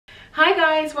Hi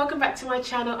guys, welcome back to my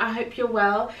channel. I hope you're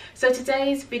well. So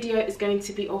today's video is going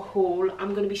to be a haul.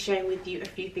 I'm going to be sharing with you a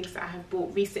few things that I have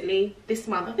bought recently this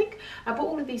month. I think I bought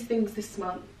all of these things this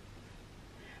month.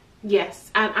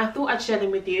 Yes, and I thought I'd share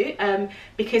them with you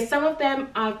because some of them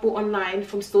I've bought online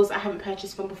from stores that I haven't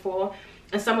purchased from before,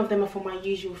 and some of them are from my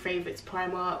usual favourites,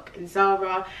 Primark and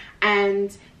Zara,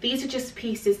 and these are just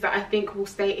pieces that I think will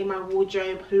stay in my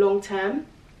wardrobe long term.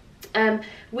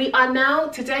 We are now,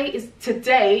 today is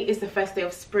the first day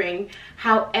of spring.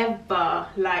 However,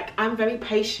 like, I'm very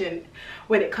patient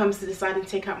when it comes to deciding to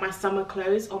take out my summer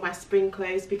clothes or my spring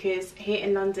clothes, because here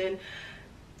in London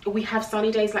we have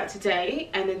sunny days like today,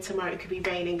 and then tomorrow it could be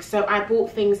raining. So I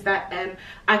bought things that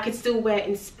I could still wear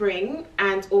in spring,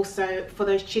 and also for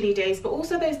those chilly days, but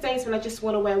also those days when I just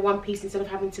want to wear one piece instead of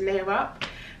having to layer up,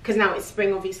 because now it's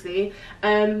spring obviously.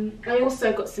 I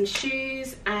also got some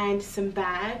shoes and some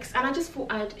bags, and I just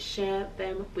thought I'd share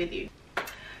them with you.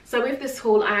 So with this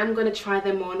haul, I am going to try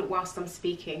them on whilst I'm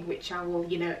speaking, which I will,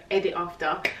 you know, edit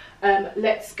after.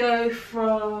 Let's go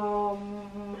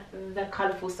from the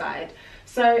colourful side.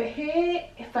 So here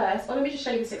first, let me just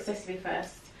show you this accessory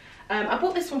first. I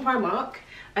bought this from Primark.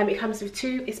 It comes with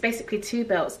it's basically two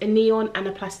belts, a neon and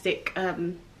a plastic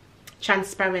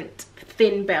transparent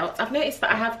thin belt. I've noticed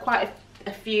that I have quite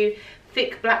a few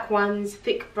thick black ones,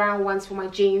 thick brown ones for my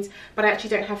jeans, but I actually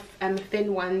don't have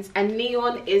thin ones, and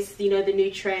neon is, you know, the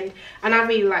new trend, and I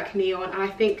really like neon, and I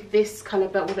think this colour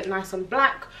belt will look nice on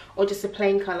black or just a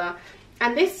plain colour.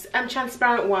 And this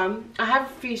transparent one, I have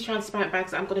a few transparent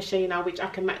bags that I'm going to show you now, which I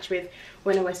can match with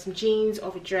when I wear some jeans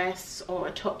or a dress or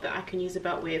a top that I can use a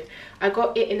belt with. I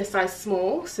got it in a size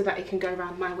small so that it can go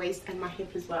around my waist and my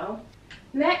hip as well.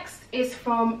 Next is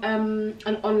from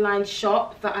an online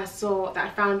shop that I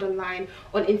found online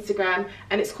on Instagram,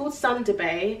 and it's called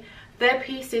Sunday. Their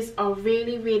pieces are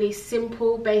really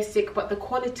simple, basic, but the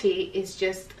quality is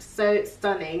just so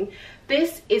stunning.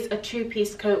 This is a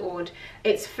two-piece coat.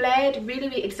 It's flared,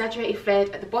 really exaggerated flared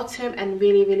at the bottom, and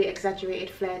really exaggerated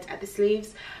flared at the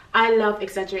sleeves. I love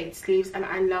exaggerated sleeves, and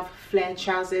I love flared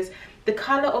trousers. The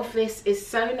colour of this is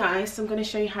so nice. I'm going to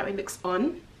show you how it looks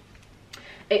on.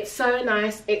 It's so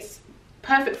nice. It's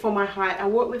perfect for my height. I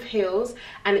wore it with heels,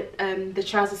 and the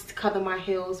trousers to cover my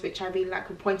heels, which I really like,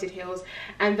 with pointed heels,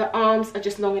 and the arms are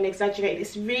just long and exaggerated.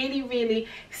 It's really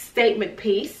statement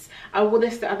piece. I wore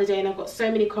this the other day and I got so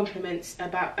many compliments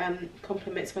about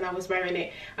compliments when I was wearing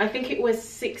it. I think it was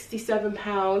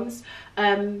 £67.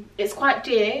 It's quite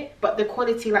dear, but the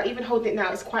quality, like even holding it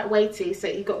now, it's quite weighty, so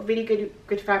you got really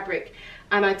good fabric,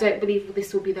 and I don't believe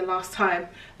this will be the last time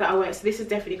that I wear it, so this is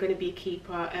definitely going to be a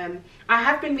keeper. I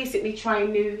have been recently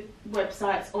trying new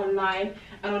websites online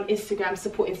and on Instagram,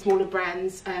 supporting smaller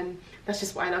brands. That's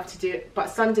just what I love to do. But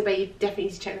Sunday, you definitely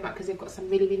need to check them out because they've got some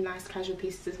really nice casual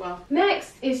pieces as well.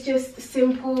 Next is just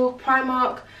simple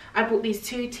Primark. I bought these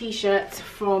two t-shirts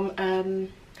from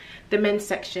the men's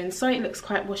section. Sorry, it looks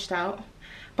quite washed out,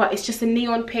 but it's just a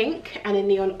neon pink and a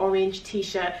neon orange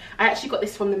t-shirt. I actually got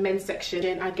this from the men's section,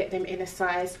 and I get them in a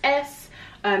size S.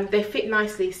 They fit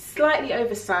nicely, slightly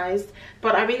oversized,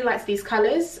 but I really liked these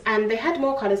colours, and they had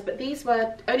more colours, but these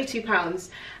were only £2,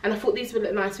 and I thought these would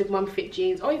look nice with mum fit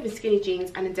jeans or even skinny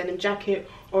jeans and a denim jacket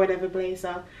or a leather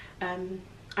blazer.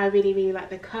 I really like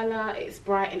the colour. It's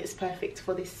bright and it's perfect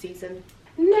for this season.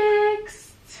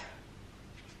 Next,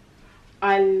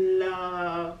 I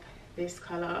love this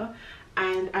colour,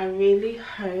 and I really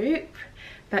hope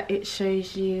that it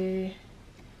shows you.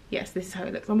 Yes, this is how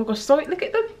it looks. Oh my gosh, sorry, look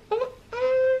at them.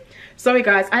 Sorry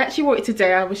guys, I actually wore it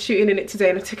today. I was shooting in it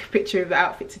today and I took a picture of the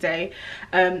outfit today,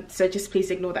 so just please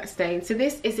ignore that stain. So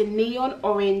this is a neon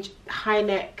orange high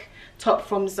neck top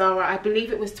from Zara. I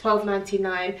believe it was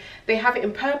 £12.99. They have it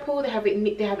in purple, they have it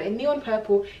in neon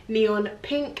purple, neon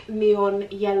pink, neon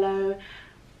yellow,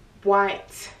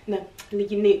 white, no,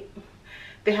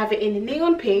 they have it in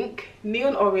neon pink,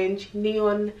 neon orange,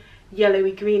 neon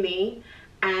yellowy greeny,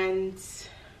 and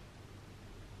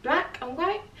black and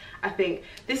white. I think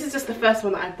this is just the first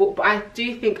one that I bought, but I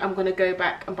do think I'm gonna go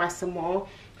back and buy some more.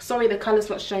 Sorry, the colour's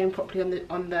not showing properly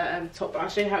on the top, but I'll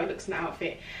show you how it looks in the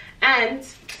outfit. And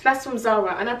that's from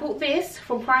Zara, and I bought this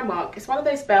from Primark. It's one of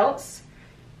those belts.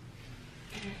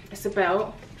 It's a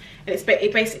belt, and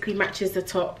it basically matches the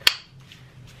top.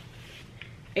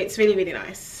 It's really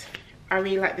nice. I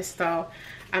really like this style,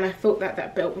 and I thought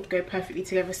that belt would go perfectly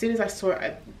together. As soon as I saw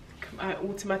it, I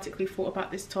automatically thought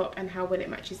about this top and how well it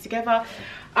matches together.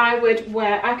 I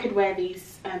could wear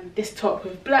this top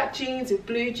with black jeans, with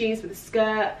blue jeans, with a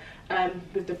skirt,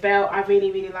 with the belt. I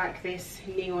really like this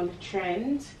neon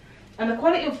trend, and the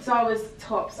quality of Zara's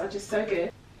tops are just so good.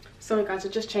 Sorry guys, I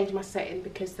just changed my setting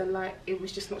because the light, it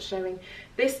was just not showing.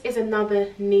 This is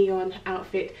another neon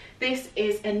outfit. This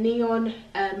is a neon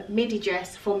midi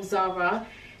dress from Zara.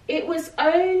 It was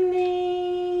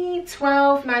only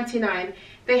 $12.99.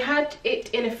 They had it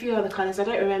in a few other colours, I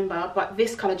don't remember, but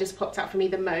this colour just popped out for me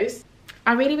the most.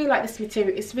 I really like this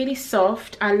material. It's really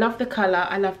soft. I love the colour.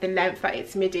 I love the length that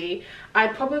it's midi.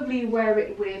 I'd probably wear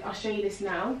it with, I'll show you this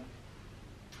now,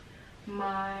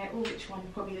 my, oh, which one?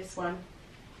 Probably this one.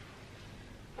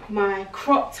 My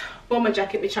cropped bomber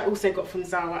jacket, which I also got from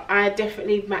Zara. I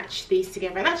definitely matched these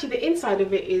together. And actually the inside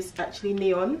of it is actually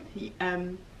neon,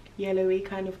 yellowy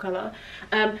kind of colour.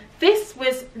 This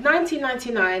was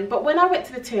 $19.99, but when I went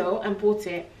to the till and bought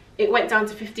it, it went down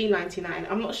to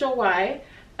 $15.99. I'm not sure why.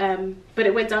 But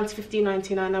it went down to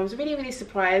 $15.99. I was really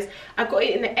surprised. I got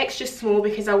it in the extra small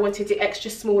because I wanted it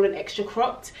extra small and extra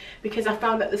cropped, because I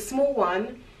found that the small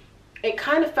one, it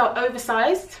kind of felt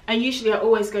oversized, and usually I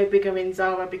always go bigger in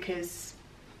Zara because,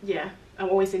 yeah, I'm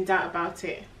always in doubt about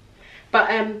it. But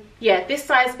yeah, this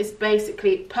size is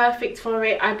basically perfect for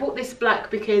it. I bought this black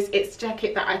because it's a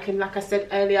jacket that I can, like I said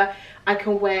earlier, I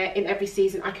can wear in every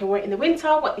season. I can wear it in the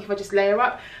winter, if I just layer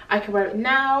up. I can wear it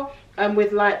now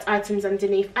with light items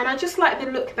underneath, and I just like the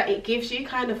look that it gives you,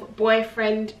 kind of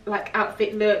boyfriend like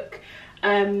outfit look,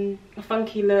 a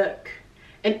funky look,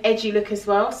 an edgy look as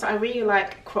well. So I really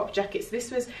like crop jackets. This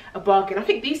was a bargain. I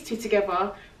think these two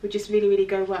together would just really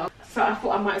go well. So I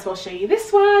thought I might as well show you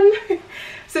this one.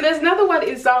 So there's another one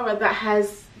in Zara that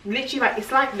has literally, like,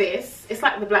 it's like this. It's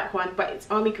like the black one, but it's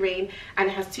army green, and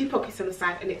it has 2 pockets on the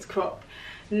side, and it's cropped.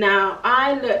 Now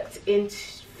I looked into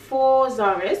 4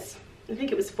 Zaras. I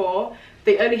think it was 4.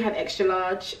 They only had extra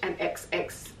large and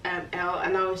XXL,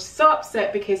 and I was so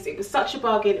upset because it was such a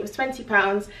bargain. It was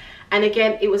 £20, and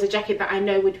again, it was a jacket that I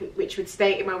know which would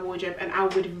stay in my wardrobe, and I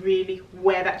would really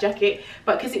wear that jacket,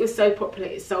 but because it was so popular,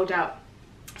 it sold out.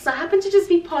 So I happened to just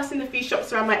be passing a few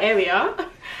shops around my area,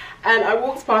 and I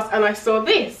walked past and I saw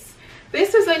this.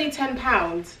 This was only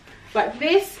 £10. Like,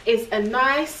 this is a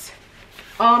nice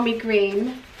army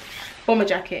green bomber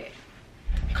jacket.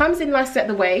 Comes in nice at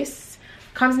the waist,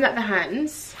 comes in at the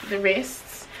hands, the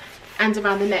wrists, and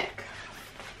around the neck.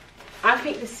 I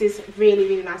think this is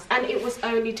really nice, and it was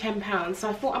only £10, so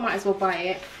I thought I might as well buy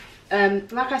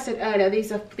it. Like I said earlier,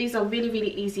 these are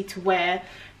really easy to wear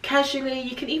casually.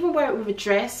 You can even wear it with a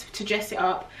dress to dress it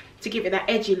up, to give it that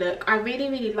edgy look. I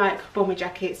really like bomber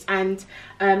jackets, and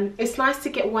it's nice to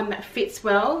get one that fits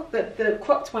well. The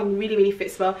cropped one really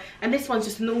fits well, and this one's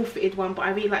just a normal fitted one, but I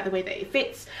really like the way that it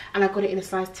fits, and I got it in a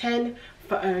size 10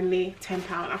 for only £10.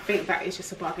 I think that is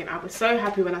just a bargain. I was so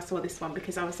happy when I saw this one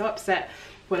because I was so upset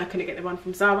when I couldn't get the one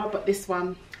from Zara, but this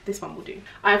one will do.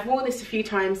 I've worn this a few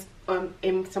times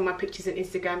in some of my pictures on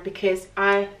Instagram because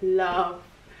I love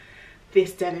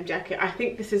this denim jacket. I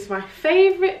think this is my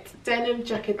favorite denim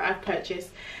jacket that I've purchased.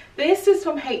 This is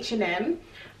from H&M.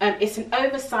 It's an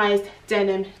oversized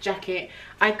denim jacket.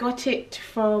 I got it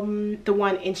from the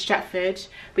one in Stratford,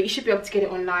 but you should be able to get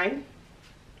it online.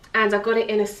 And I got it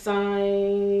in a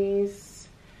size,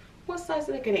 what size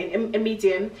did I get it in? A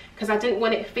medium, because I didn't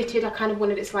want it fitted. I kind of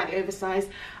wanted it slightly oversized.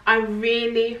 I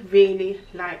really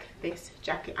like this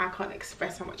jacket. I can't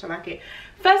express how much I like it.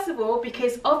 First of all,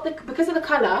 because of the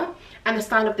colour and the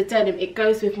style of the denim, it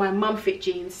goes with my mum fit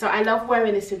jeans. So I love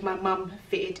wearing this with my mum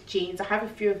fitted jeans. I have a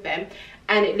few of them,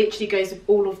 and it literally goes with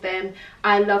all of them.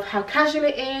 I love how casual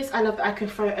it is. I love that I can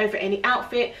throw it over any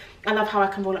outfit. I love how I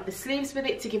can roll up the sleeves with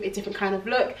it to give it a different kind of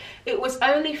look. It was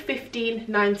only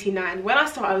 $15.99. When I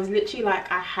saw it, I was literally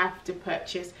like, I have to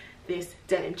purchase this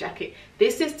denim jacket.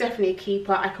 This is definitely a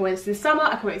keeper. I can wear this in summer,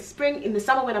 I can wear it in spring. In the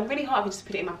summer when I'm really hot, I can just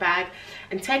put it in my bag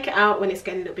and take it out when it's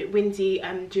getting a little bit windy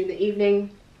during the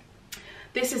evening.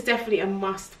 This is definitely a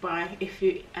must buy if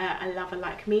you're a lover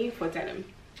like me for denim.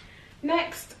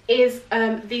 Next is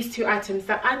these 2 items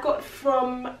that I got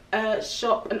from a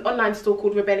shop, an online store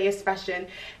called Rebellious Fashion.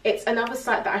 It's another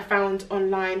site that I found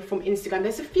online from Instagram.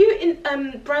 There's a few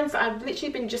brands that I've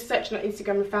literally been just searching on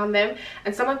Instagram and found them,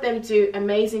 and some of them do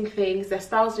amazing things. Their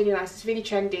style's really nice, it's really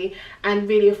trendy and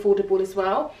really affordable as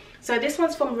well. So this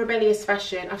one's from Rebellious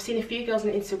Fashion. I've seen a few girls on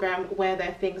Instagram wear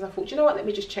their things. I thought, you know what, let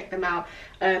me just check them out.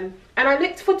 And I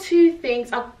looked for 2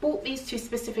 things. I bought these 2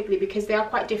 specifically because they are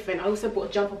quite different. I also bought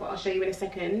a jumper, but I'll show you in a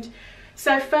second.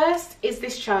 So first is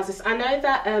this trousers. I know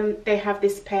that they have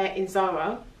this pair in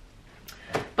Zara,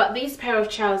 but these pair of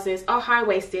trousers are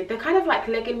high-waisted. They're kind of like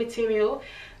legging material.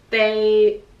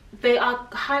 They are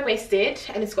high-waisted,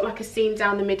 and it's got like a seam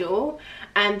down the middle,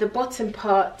 and the bottom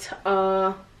part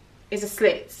is a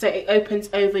slit, so it opens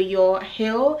over your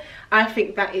heel. I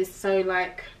think that is so,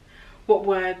 like, what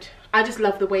word? I just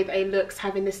love the way that it looks,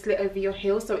 having the slit over your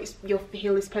heel, so it's, your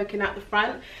heel is poking out the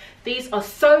front. These are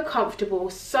so comfortable,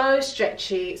 so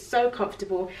stretchy, so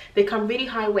comfortable. They come really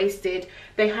high-waisted.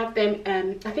 They have them,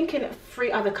 I think, in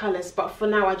 3 other colours, but for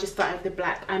now I just started with the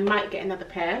black. I might get another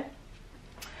pair.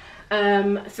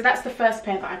 So that's the first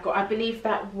pair that I got. I believe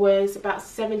that was about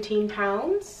 £17.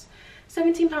 £17,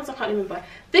 I can't remember.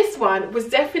 This one was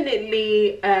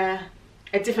definitely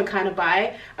a different kind of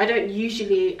buy. I don't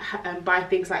usually buy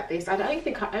things like this. I don't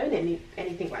think I own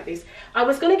anything like this. I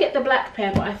was going to get the black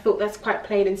pair, but I thought that's quite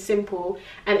plain and simple,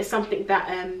 and it's something that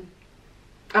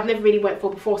I've never really went for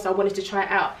before, so I wanted to try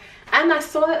it out. And I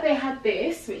saw that they had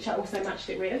this, which I also matched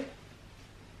it with.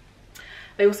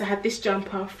 They also had this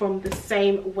jumper from the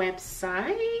same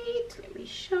website. Let me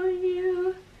show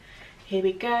you. Here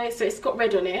we go. So it's got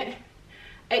red on it.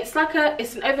 It's like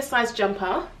it's an oversized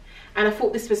jumper, and I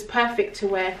thought this was perfect to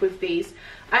wear with these.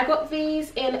 I got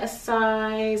these in a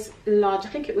size large. I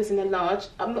think it was in a large.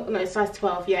 No, size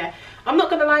 12. Yeah. I'm not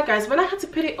gonna lie, guys. When I had to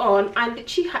put it on, I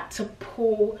literally had to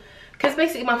pull. Because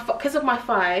basically, because of my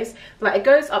thighs, like, it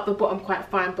goes up the bottom quite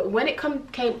fine, but when it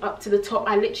came up to the top,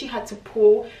 I literally had to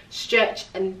pull, stretch,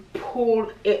 and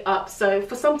pull it up. So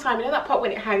for some time, you know that part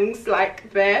when it hangs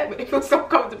like there, but it feels so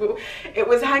comfortable, it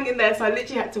was hanging there, so I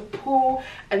literally had to pull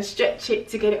and stretch it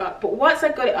to get it up. But once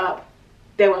I got it up,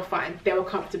 they were fine, they were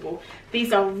comfortable.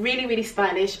 These are really, really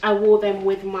stylish. I wore them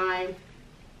with my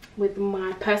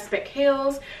perspex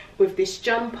heels, with this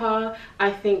jumper.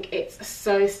 I think it's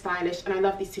so stylish, and I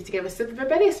love these two together. So the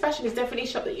Rebellious fashion is definitely a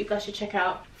shop that you guys should check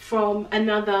out, from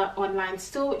another online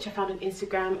store which I found on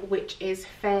Instagram, which is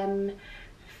Femme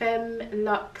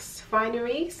Luxe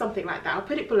Finery, something like that. I'll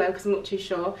put it below because I'm not too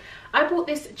sure. I bought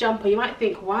this jumper. You might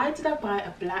think, why did I buy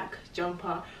a black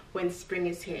jumper when spring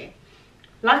is here?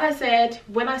 Like I said,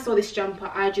 when I saw this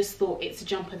jumper, I just thought it's a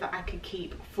jumper that I could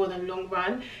keep for the long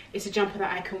run. It's a jumper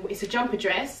that it's a jumper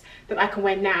dress that I can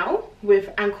wear now with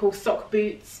ankle sock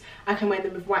boots. I can wear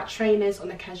them with white trainers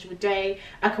on a casual day.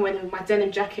 I can wear them with my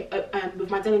denim jacket,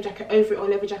 over it, or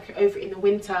leather jacket over it in the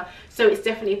winter. So it's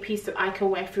definitely a piece that I can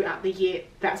wear throughout the year.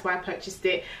 That's why I purchased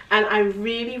it. And I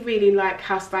really, really like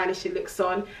how stylish it looks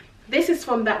on. This is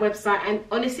from that website, and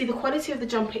honestly the quality of the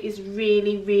jumper is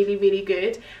really, really, really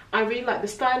good. I really like the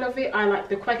style of it. I like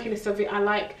the quirkiness of it.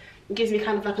 It gives me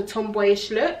kind of like a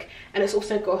tomboyish look, and it's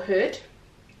also got a hood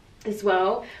as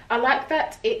well. I like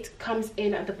that it comes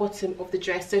in at the bottom of the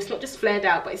dress, so it's not just flared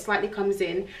out, but it slightly comes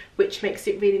in, which makes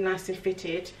it really nice and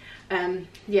fitted.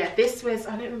 Yeah, this was,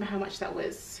 I don't remember how much that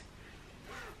was.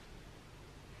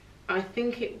 I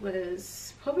think it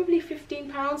was probably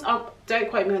 £15. Don't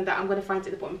quote me on that. I'm going to find it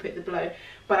at the bottom and put it below.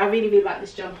 But I really, really like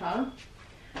this jumper.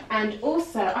 And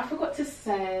also, I forgot to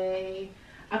say,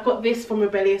 I got this from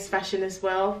Rebellious Fashion as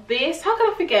well. This, how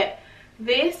can I forget?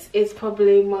 This is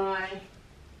probably my,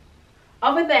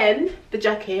 other than the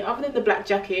jacket, other than the black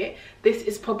jacket, this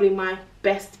is probably my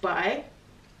best buy.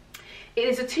 It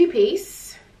is a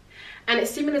 2-piece, and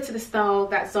it's similar to the style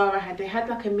that Zara had. They had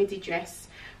like a midi dress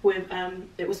with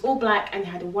it was all black, and it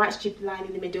had a white strip line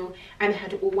in the middle, and it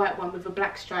had an all white one with a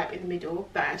black stripe in the middle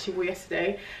that I actually wore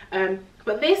yesterday.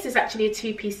 But this is actually a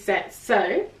 2-piece set.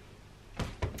 So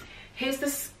here's the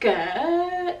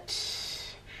skirt.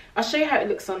 I'll show you how it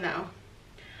looks on now.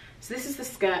 So this is the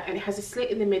skirt, and it has a slit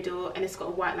in the middle, and it's got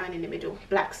a white line in the middle,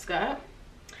 black skirt.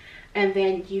 And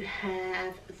then you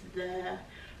have the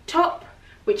top,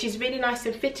 which is really nice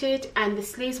and fitted, and the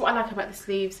sleeves, what I like about the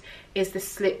sleeves is the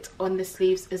slit on the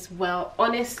sleeves as well.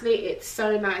 Honestly, it's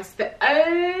so nice. The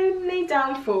only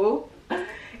downfall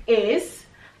is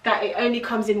that it only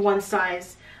comes in one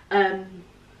size. Like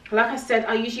I said,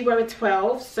 I usually wear a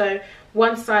 12, so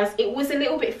one size. It was a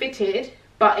little bit fitted,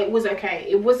 but it was okay.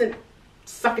 It wasn't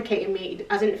suffocating me.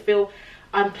 I didn't feel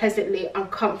unpleasantly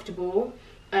uncomfortable.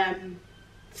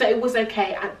 So it was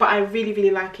okay, but I really, really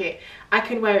like it. I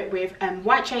can wear it with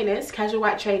white trainers, casual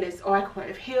white trainers, or I can wear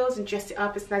it with heels and dress it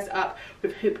up and slice it up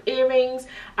with hoop earrings.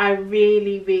 I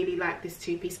really, really like this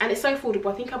 2-piece, and it's so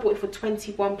affordable. I think I bought it for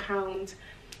 £21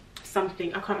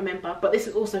 something, I can't remember, but this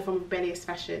is also from Rebellious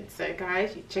Fashion. So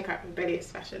guys, you check out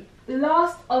Rebellious Fashion. The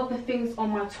last of the things on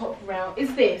my top rail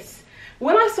is this.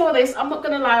 When I saw this, I'm not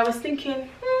gonna lie, I was thinking,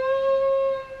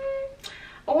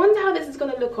 I wonder how this is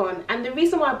going to look on. And the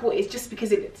reason why I bought it is just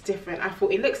because it looks different. I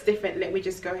thought it looks different, let me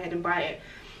just go ahead and buy it.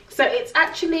 So it's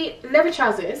actually leather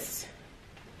trousers,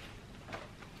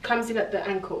 comes in at the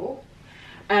ankle.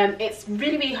 It's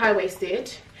really, really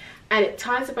high-waisted, and it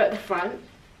ties about the front,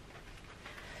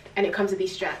 and it comes with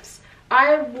these straps.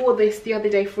 I wore this the other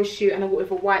day for a shoot, and I wore it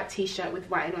with a white t-shirt with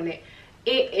writing on it.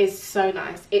 It is so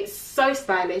nice. It's so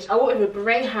stylish. I wore it with a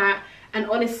beret hat and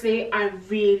honestly I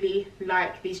really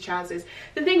like these trousers.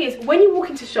 The thing is, when you walk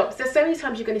into shops, there's so many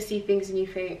times you're going to see things and you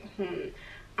think,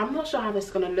 I'm not sure how this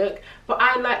is going to look, but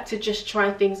I like to just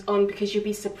try things on because you'll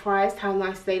be surprised how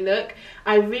nice they look.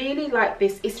 I really like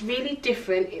this. It's really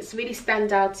different. It's really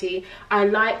standouty. I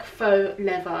like faux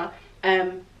leather.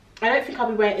 I don't think I'll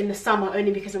be wearing it in the summer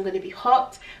only because I'm going to be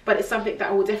hot, but it's something that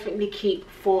I will definitely keep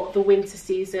for the winter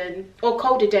season or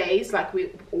colder days like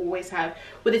we always have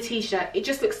with a t-shirt. It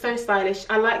just looks so stylish.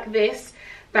 I like this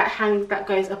that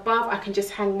goes above. I can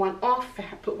just hang one off,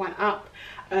 put one up.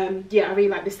 Yeah, I really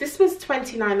like this. This was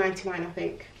 $29.99 I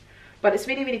think, but it's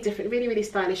really different, really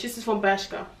stylish. This is from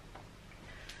Bershka.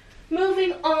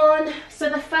 Moving on, so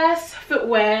the first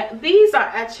footwear, these are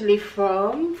actually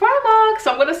from Primark.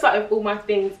 So I'm going to start with all my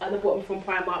things at the bottom from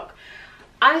Primark.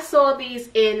 I saw these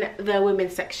in the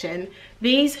women's section.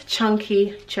 These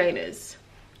chunky trainers.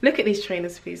 Look at these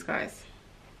trainers, please, guys.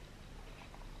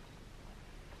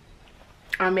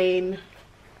 I mean,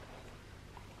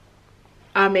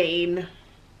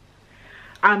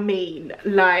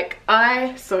 like,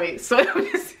 sorry,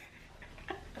 I'm just,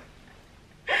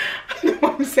 I know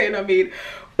what I'm saying,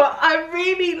 but I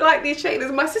really like these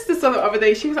trainers. My sister saw them the other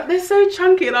day. She was like, they're so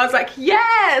chunky, and I was like,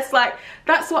 yes, like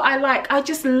that's what I like. I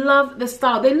just love the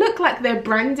style. They look like they're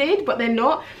branded, but they're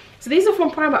not. So these are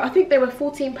from Primark. I think they were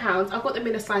 £14. I got them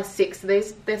in a size 6. So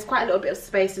there's quite a little bit of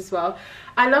space as well.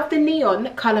 I love the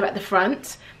neon colour at the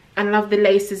front, and I love the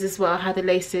laces as well, how the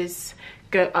laces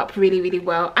go up really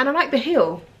well. And I like the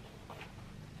heel.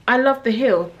 I love the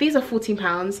heel. These are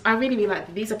 £14. I really like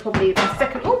them. These are probably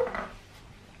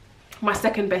my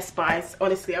second best buys.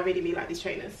 Honestly, I really like these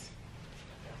trainers.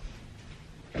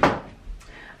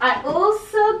 I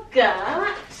also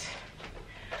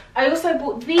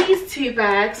bought these 2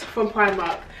 bags from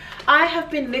Primark. I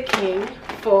have been looking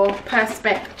for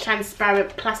perspex,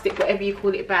 transparent, plastic, whatever you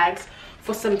call it, bags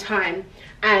for some time.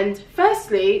 And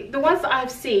firstly, the ones that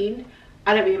I've seen,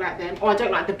 I don't really like them, or I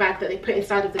don't like the bag that they put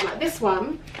inside of them. Like this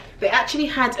one, they actually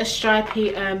had a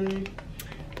stripy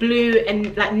blue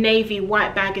and like navy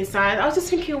white bag inside. I was just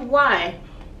thinking, why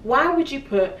would you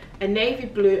put a navy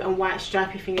blue and white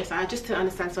stripy thing inside? I just didn't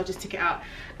understand, so I just took it out.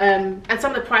 And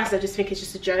some of the prices I just think it's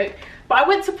just a joke. But I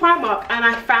went to Primark and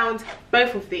I found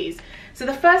both of these. So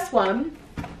the first one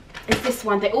is this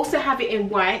one. They also have it in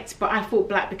white, but I thought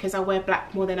black because I wear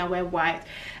black more than I wear white.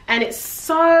 And it's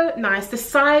so nice. The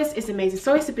size is amazing.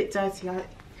 Sorry it's a bit dirty.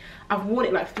 I've worn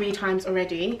it like 3 times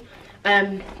already.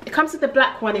 It comes with the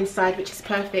black one inside, which is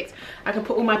perfect. I can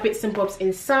put all my bits and bobs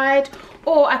inside,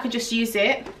 or I could just use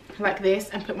it like this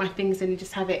and put my things in and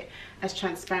just have it as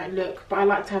transparent look. But I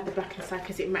like to have the black inside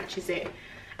because it matches it.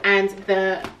 And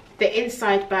the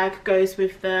inside bag goes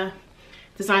with the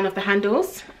design of the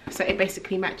handles, so it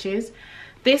basically matches.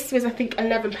 This was I think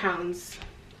 £11.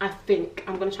 I think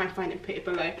I'm gonna try and find it and put it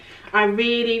below. I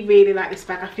really like this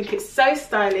bag. I think it's so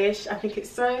stylish. I think it's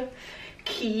so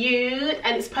cute,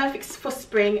 and it's perfect for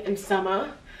spring and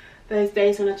summer, those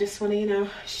days when I just want to, you know,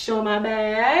 show my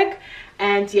bag.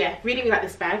 And yeah, really like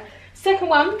this bag. Second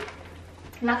one,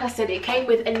 like I said, it came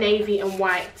with a navy and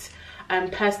white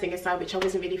purse thing inside, which I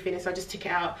wasn't really feeling, so I just took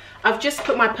it out. I've just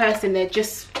put my purse in there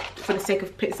just for the sake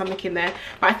of putting something in there,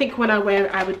 but I think when I wear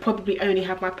it I would probably only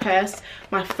have my purse,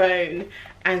 my phone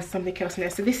and something else in there.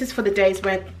 So this is for the days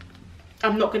where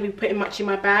I'm not going to be putting much in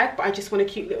my bag, but I just want a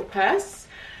cute little purse.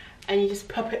 And you just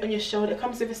pop it on your shoulder. It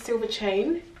comes with a silver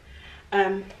chain.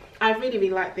 I really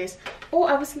like this. Oh,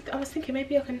 I was thinking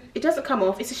maybe I can, it doesn't come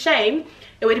off. It's a shame.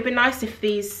 It would have been nice if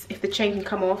the chain can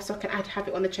come off, so I can have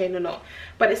it on the chain or not.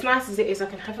 But it's nice as it is. I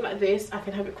can have it like this. I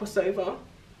can have it cross over.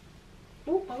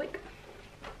 Oh,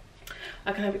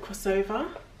 I can have it cross over.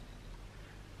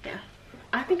 Yeah,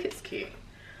 I think it's cute.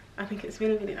 I think it's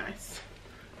really nice.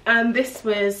 And this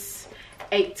was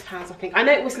 £8, I think. I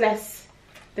know it was less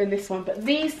than this one, but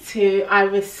these 2 I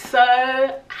was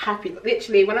so happy.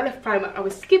 Literally when I left Primark I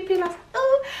was skipping. I was like,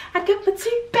 oh, I got my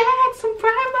 2 bags from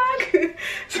Primark.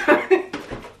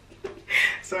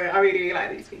 Sorry, I really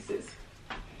like these pieces.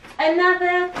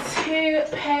 Another 2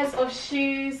 pairs of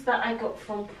shoes that I got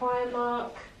from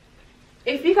Primark.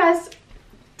 If you guys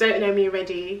don't know me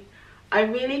already, I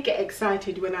really get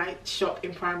excited when I shop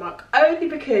in Primark, only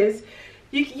because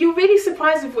you're really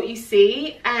surprised with what you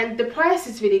see, and the price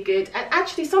is really good, and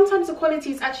actually sometimes the quality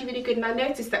is actually really good. And I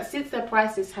noticed that since their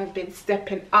prices have been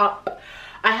stepping up,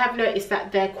 I have noticed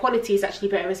that their quality is actually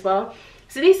better as well.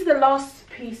 So these are the last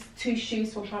 2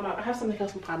 shoes from Primark. I have something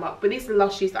else from Primark, but these are the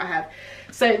last shoes that I have.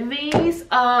 So these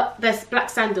are, there's black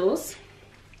sandals,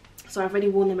 so I've already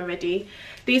worn them already.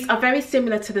 These are very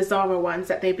similar to the Zara ones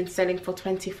that they've been selling for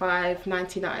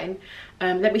 $25.99.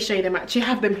 Let me show you them. I actually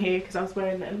have them here because I was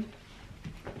wearing them.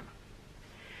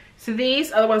 So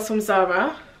these are the ones from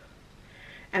Zara,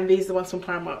 and these are the ones from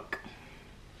Primark.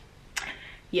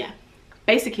 Yeah,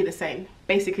 basically the same,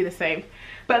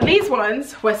 but these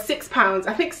ones were £6,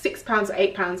 I think £6 or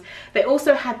 £8. They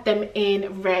also had them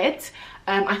in red.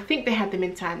 I think they had them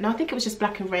in tan. No, I think it was just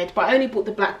black and red, but I only bought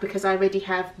the black because I already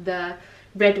have the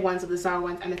red ones of the Zara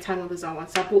ones and the tan of the Zara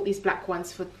ones. So I bought these black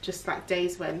ones for just like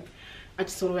days when I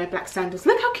just want to wear black sandals.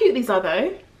 Look how cute these are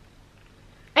though.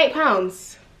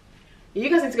 £8. You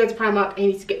guys need to go to Primark and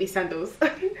you need to get these sandals.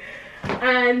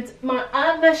 And my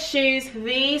other shoes,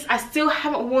 these, I still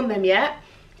haven't worn them yet,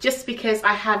 just because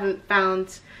I haven't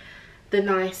found the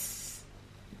nice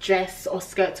dress or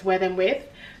skirt to wear them with.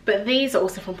 But these are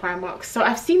also from Primark. So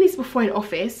I've seen these before in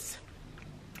office.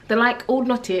 They're like all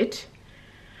knotted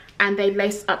and they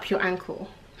lace up your ankle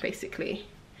basically.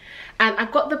 And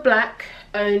I got the black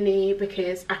only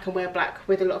because I can wear black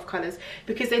with a lot of colours,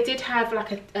 because they did have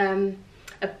like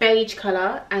a beige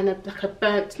colour and like a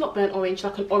burnt, not burnt orange,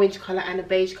 like an orange colour and a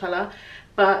beige colour.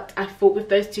 But I thought with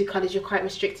those two colours you're quite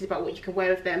restricted about what you can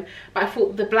wear with them. But I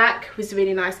thought the black was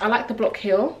really nice. I like the block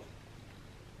heel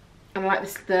and I like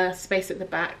this, the space at the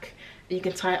back, and you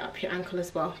can tie it up your ankle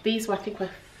as well. These were, I think, were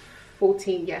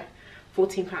 £14.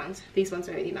 These ones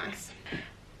are really nice.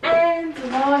 And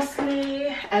lastly,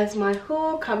 as my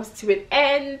haul comes to an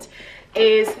end,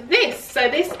 is this. So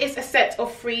this is a set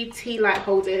of 3 tea light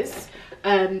holders.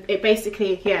 It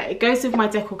basically, yeah, it goes with my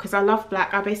decor because I love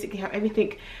black. I basically have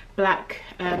everything black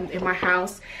in my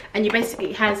house, and you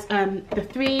basically has the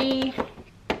 3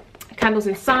 candles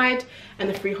inside and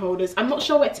the 3 holders. I'm not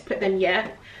sure where to put them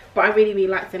yet, but I really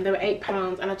like them. They were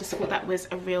 £8 and I just thought that was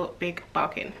a real big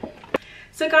bargain.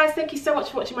 So guys, thank you so much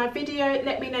for watching my video.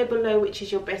 Let me know below which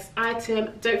is your best item.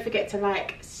 Don't forget to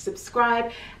like,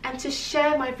 subscribe, and to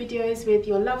share my videos with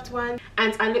your loved one.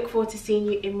 And I look forward to seeing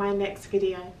you in my next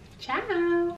video. Ciao!